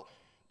was like, whoa,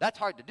 that's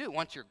hard to do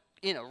once you're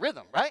in a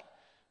rhythm, right?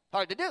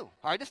 Hard to do,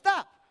 hard to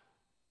stop.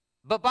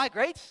 But by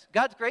grace,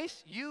 God's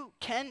grace, you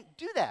can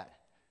do that.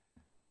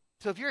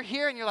 So if you're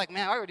here and you're like,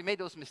 man, I already made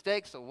those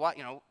mistakes, so what,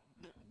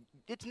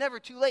 it's never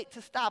too late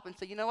to stop and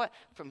say, you know what,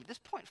 from this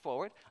point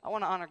forward, I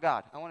want to honor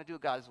God. I want to do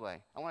it God's way.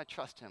 I want to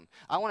trust him.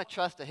 I want to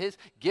trust that his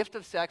gift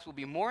of sex will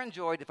be more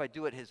enjoyed if I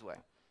do it his way.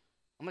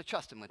 I'm going to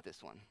trust him with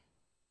this one.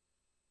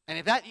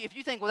 And if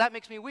you think, well, that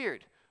makes me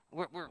weird.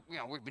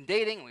 We've been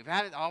dating and we've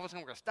had it, all of a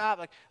sudden we're going to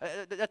stop.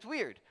 That's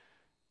weird.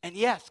 And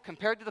yes,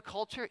 compared to the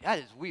culture, that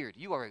is weird.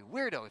 You are a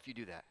weirdo if you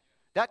do that.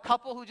 That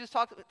couple who just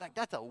talked,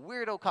 that's a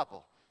weirdo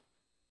couple.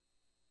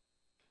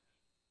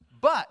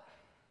 But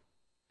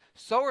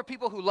so are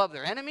people who love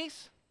their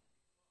enemies.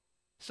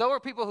 So are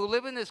people who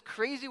live in this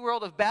crazy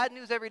world of bad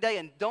news every day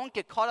and don't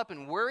get caught up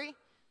in worry.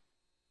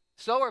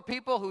 So are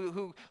people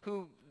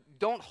who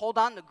don't hold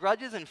on to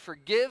grudges and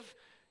forgive.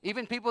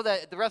 Even people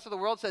that the rest of the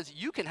world says,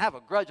 you can have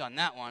a grudge on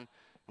that one.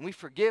 And we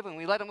forgive and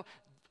we let them.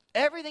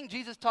 Everything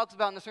Jesus talks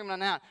about in the Sermon on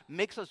the Mount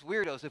makes us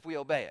weirdos if we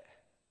obey it.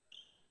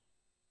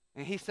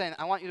 And he's saying,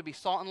 I want you to be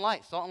salt and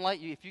light. Salt and light,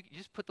 if you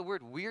just put the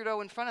word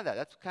weirdo in front of that,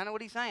 that's kind of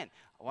what he's saying.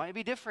 I want you to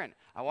be different.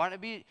 I want to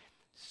be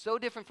so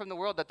different from the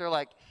world that they're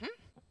like,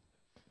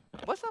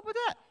 what's up with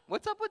that?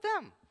 What's up with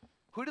them?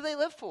 Who do they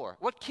live for?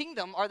 What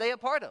kingdom are they a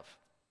part of?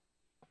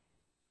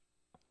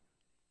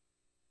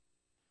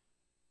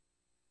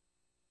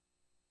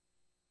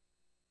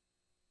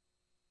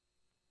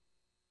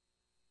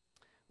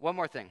 One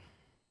more thing.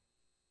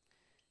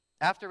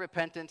 After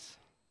repentance,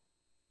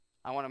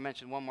 I want to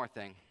mention one more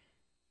thing.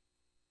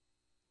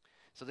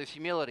 So there's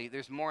humility,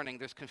 there's mourning,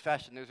 there's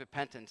confession, there's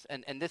repentance.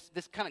 And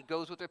this kind of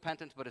goes with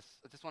repentance, but I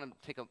just want to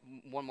take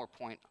one more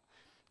point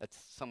that's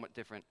somewhat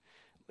different,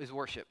 is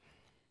worship.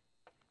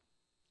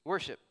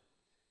 Worship.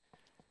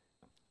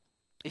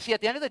 You see,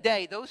 at the end of the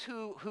day, those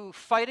who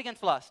fight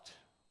against lust,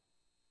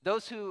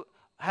 those who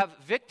have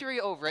victory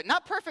over it,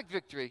 not perfect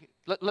victory,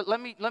 let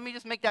me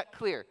just make that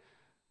clear.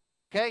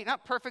 Okay,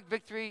 not perfect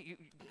victory.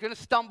 You're going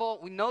to stumble.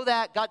 We know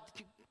that.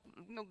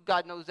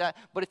 God knows that.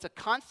 But it's a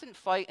constant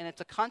fight, and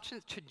it's a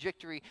constant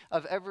trajectory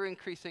of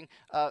ever-increasing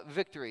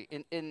victory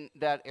in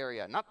that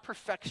area. Not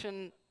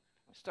perfection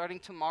starting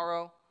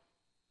tomorrow.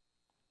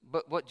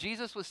 But what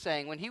Jesus was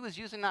saying, when he was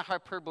using that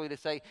hyperbole to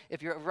say,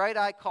 if your right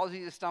eye causes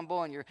you to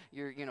stumble and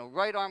your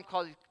right arm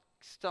causes you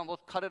to stumble,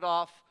 cut it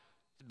off.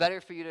 It's better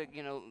for you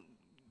to,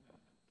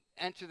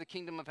 enter the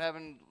kingdom of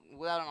heaven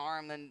without an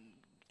arm than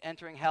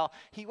entering hell.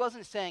 He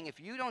wasn't saying if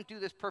you don't do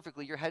this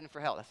perfectly, you're heading for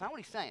hell. That's not what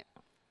he's saying.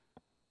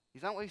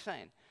 He's not what he's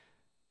saying.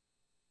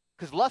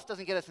 Because lust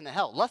doesn't get us into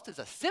hell. Lust is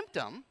a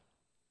symptom.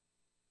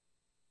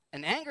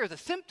 And anger is a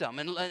symptom,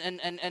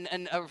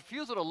 and a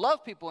refusal to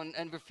love people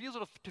and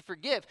refusal to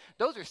forgive.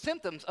 Those are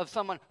symptoms of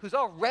someone who's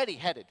already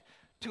headed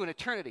to an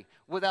eternity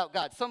without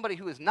God. Somebody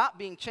who is not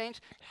being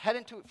changed,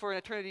 heading for an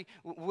eternity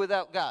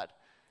without God.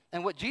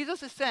 And what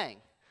Jesus is saying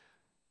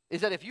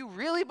is that if you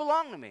really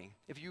belong to me,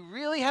 if you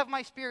really have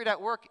my Spirit at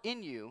work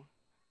in you,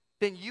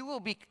 then you will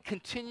be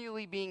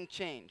continually being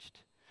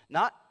changed.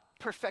 Not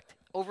perfect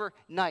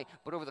overnight,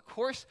 but over the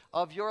course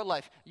of your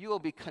life, you will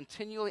be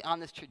continually on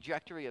this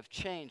trajectory of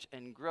change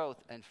and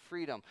growth and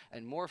freedom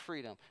and more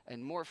freedom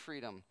and more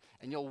freedom.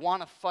 And you'll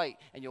want to fight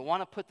and you'll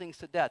want to put things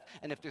to death.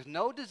 And if there's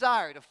no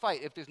desire to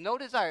fight, if there's no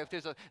desire, if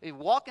there's if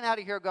walking out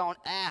of here going,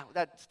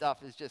 that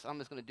stuff is just, I'm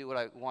just going to do what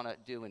I want to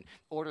do and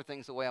order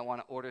things the way I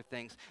want to order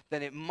things,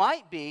 then it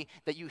might be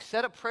that you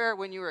said a prayer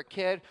when you were a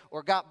kid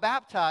or got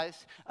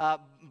baptized,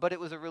 but it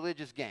was a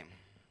religious game.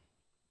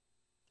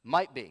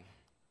 Might be.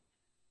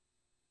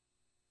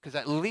 Because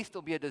at least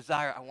there'll be a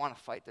desire, I want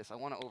to fight this. I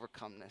want to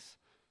overcome this.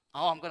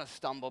 Oh, I'm going to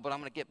stumble, but I'm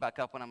going to get back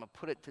up and I'm going to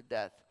put it to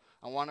death.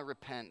 I want to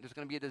repent. There's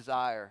going to be a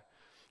desire.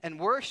 And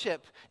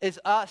worship is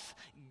us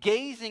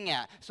gazing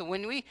at. So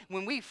when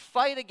we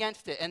fight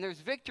against it and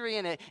there's victory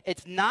in it,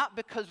 it's not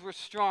because we're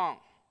strong.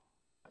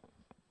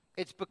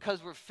 It's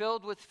because we're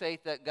filled with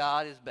faith that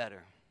God is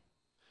better.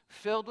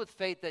 Filled with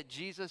faith that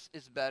Jesus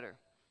is better.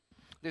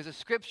 There's a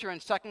scripture in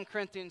 2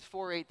 Corinthians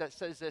 4:8 that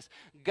says this: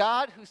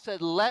 God, who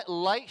said, let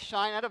light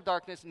shine out of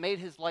darkness, made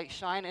his light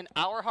shine in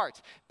our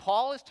hearts.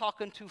 Paul is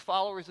talking to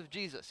followers of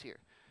Jesus here.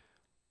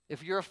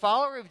 If you're a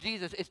follower of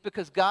Jesus, it's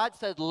because God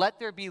said, let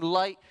there be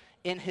light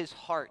in his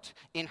heart,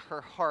 in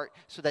her heart,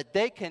 so that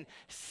they can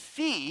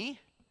see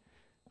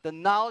the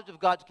knowledge of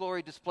God's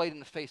glory displayed in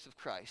the face of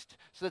Christ,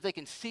 so that they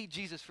can see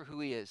Jesus for who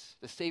he is,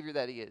 the Savior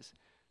that he is.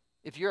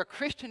 If you're a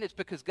Christian, it's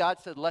because God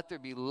said, let there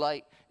be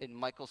light in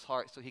Michael's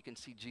heart so he can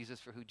see Jesus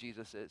for who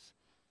Jesus is.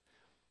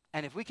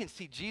 And if we can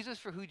see Jesus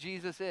for who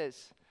Jesus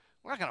is,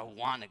 we're not going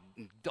to want to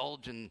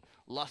indulge in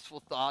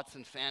lustful thoughts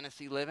and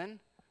fantasy living,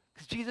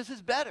 because Jesus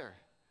is better.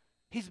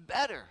 He's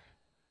better.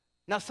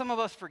 Now, some of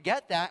us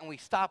forget that, and we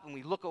stop and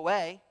we look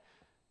away.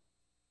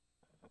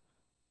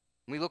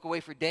 And we look away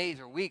for days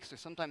or weeks or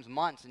sometimes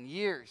months and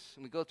years,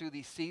 and we go through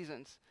these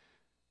seasons.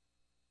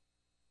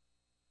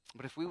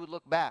 But if we would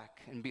look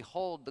back and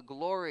behold the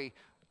glory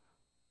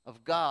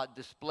of God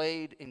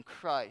displayed in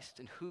Christ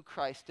and who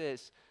Christ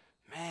is,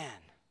 man,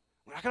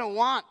 we're not going to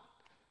want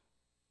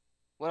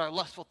what our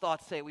lustful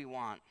thoughts say we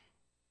want.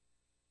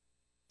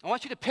 I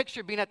want you to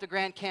picture being at the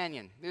Grand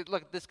Canyon.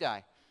 Look at this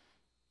guy.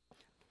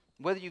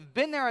 Whether you've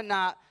been there or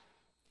not,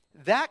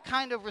 that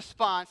kind of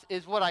response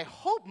is what I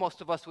hope most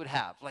of us would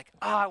have. Like,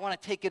 I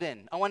want to take it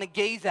in. I want to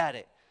gaze at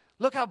it.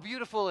 Look how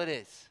beautiful it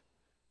is.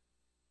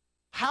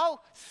 How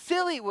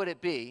silly would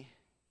it be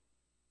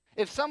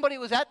if somebody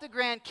was at the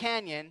Grand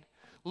Canyon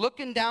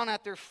looking down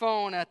at their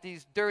phone at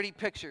these dirty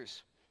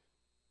pictures?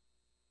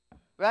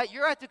 Right?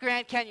 You're at the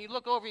Grand Canyon, you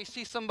look over, you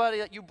see somebody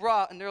that you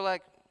brought, and they're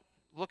like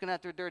looking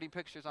at their dirty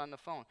pictures on the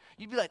phone.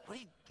 You'd be like, what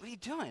are you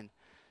doing?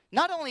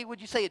 Not only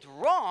would you say it's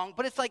wrong,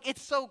 but it's like,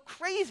 it's so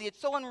crazy,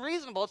 it's so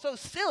unreasonable, it's so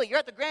silly. You're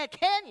at the Grand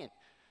Canyon.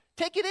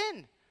 Take it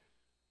in.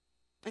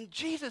 And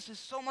Jesus is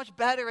so much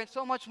better and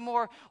so much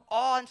more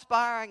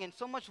awe-inspiring and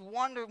so much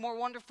more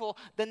wonderful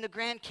than the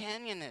Grand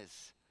Canyon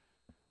is.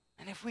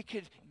 And if we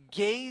could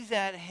gaze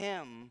at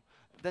him,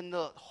 then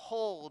the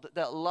hold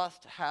that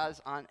lust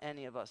has on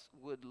any of us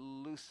would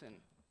loosen.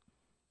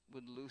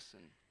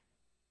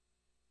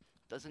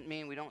 Doesn't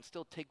mean we don't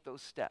still take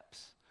those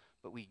steps,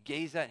 but we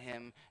gaze at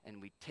him and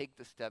we take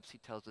the steps he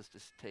tells us to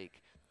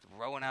take,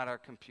 throwing out our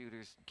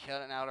computers,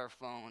 cutting out our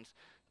phones,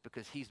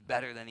 because he's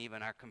better than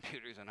even our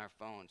computers and our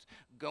phones.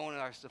 Going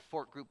to our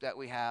support group that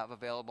we have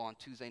available on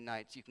Tuesday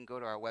nights. You can go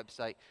to our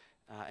website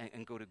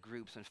and go to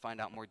groups and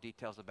find out more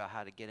details about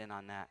how to get in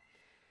on that.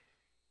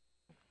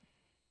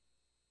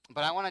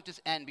 But I want to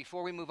just end,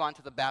 before we move on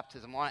to the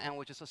baptism, I want to end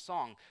with just a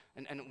song.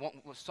 And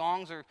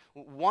songs are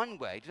one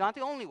way, not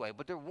the only way,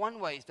 but they're one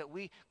way that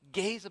we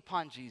gaze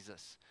upon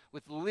Jesus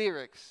with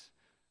lyrics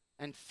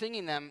and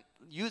singing them,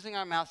 using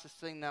our mouths to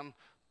sing them,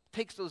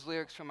 takes those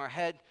lyrics from our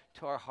head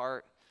to our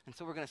heart. And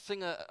so we're going to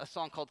sing a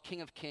song called King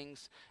of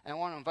Kings, and I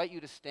want to invite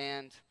you to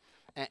stand.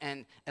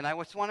 And I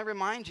just want to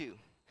remind you,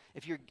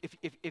 if you're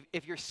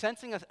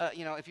sensing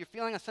if you're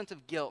feeling a sense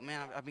of guilt,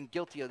 man, I've been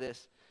guilty of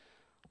this.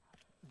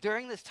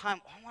 During this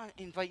time, all I want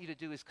to invite you to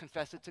do is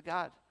confess it to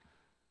God,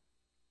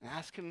 and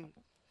ask him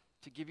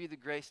to give you the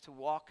grace to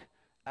walk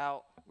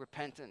out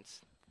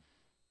repentance.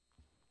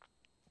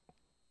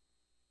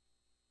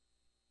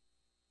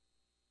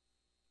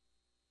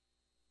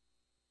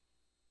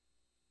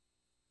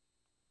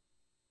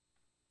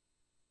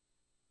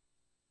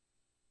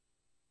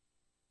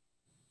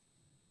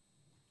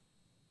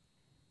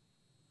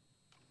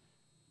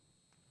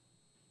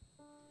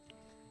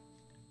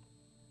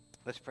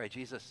 Let's pray.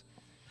 Jesus,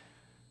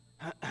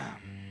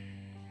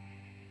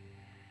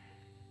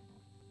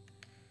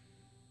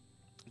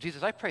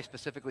 Jesus, I pray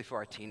specifically for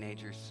our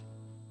teenagers.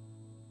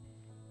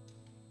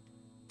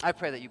 I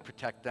pray that you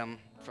protect them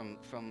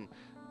from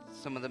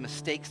some of the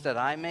mistakes that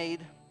I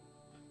made,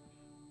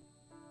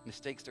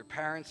 mistakes their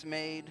parents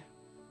made.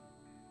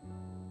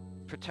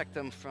 Protect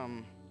them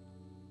from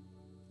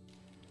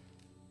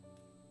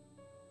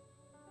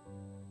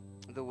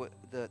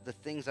the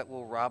things that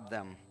will rob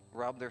them,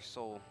 rob their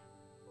soul,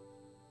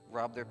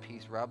 rob their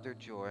peace, rob their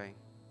joy,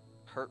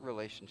 hurt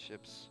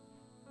relationships,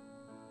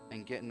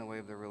 and get in the way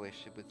of their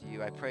relationship with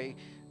you. I pray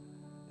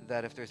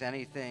that if there's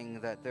anything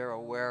that they're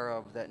aware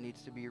of that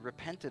needs to be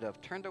repented of,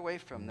 turned away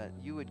from, that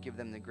you would give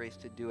them the grace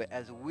to do it,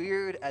 as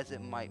weird as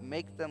it might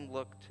make them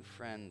look to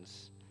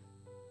friends,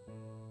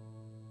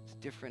 as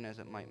different as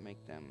it might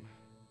make them.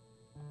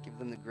 Give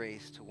them the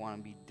grace to want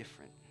to be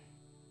different.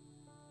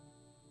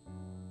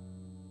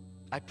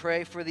 I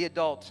pray for the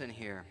adults in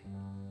here.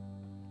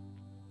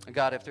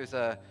 God, if there's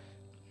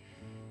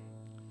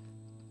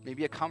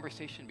maybe a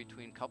conversation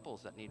between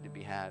couples that need to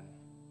be had.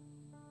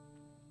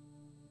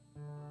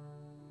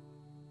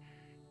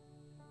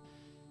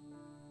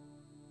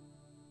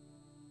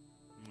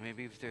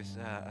 Maybe if there's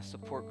a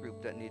support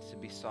group that needs to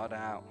be sought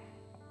out.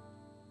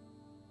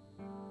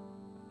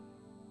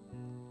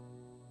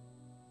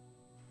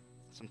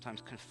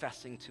 Sometimes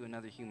confessing to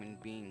another human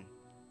being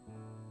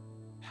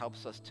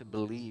helps us to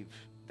believe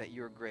that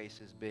your grace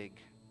is big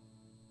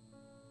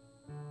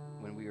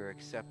when we are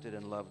accepted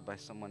and loved by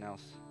someone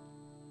else,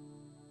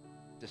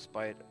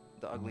 despite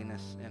the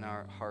ugliness in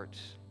our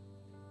hearts.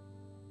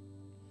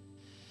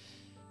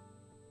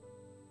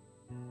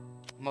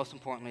 Most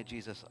importantly,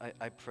 Jesus,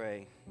 I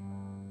pray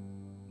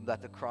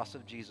that the cross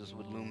of Jesus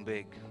would loom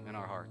big in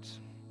our hearts,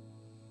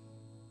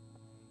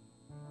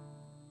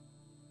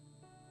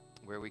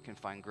 where we can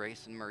find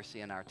grace and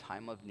mercy in our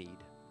time of need.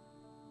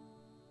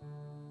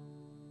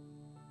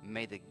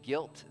 May the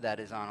guilt that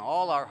is on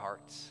all our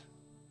hearts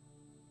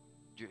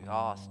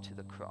draw us to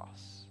the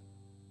cross,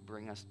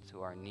 bring us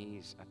to our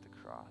knees at the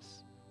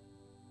cross,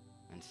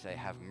 and say,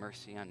 have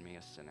mercy on me,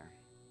 a sinner.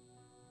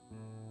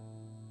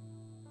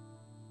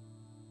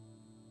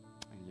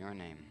 In your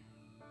name,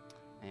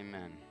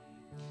 amen.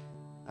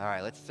 All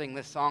right, let's sing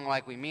this song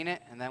like we mean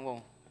it, and then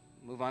we'll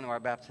move on to our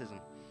baptism.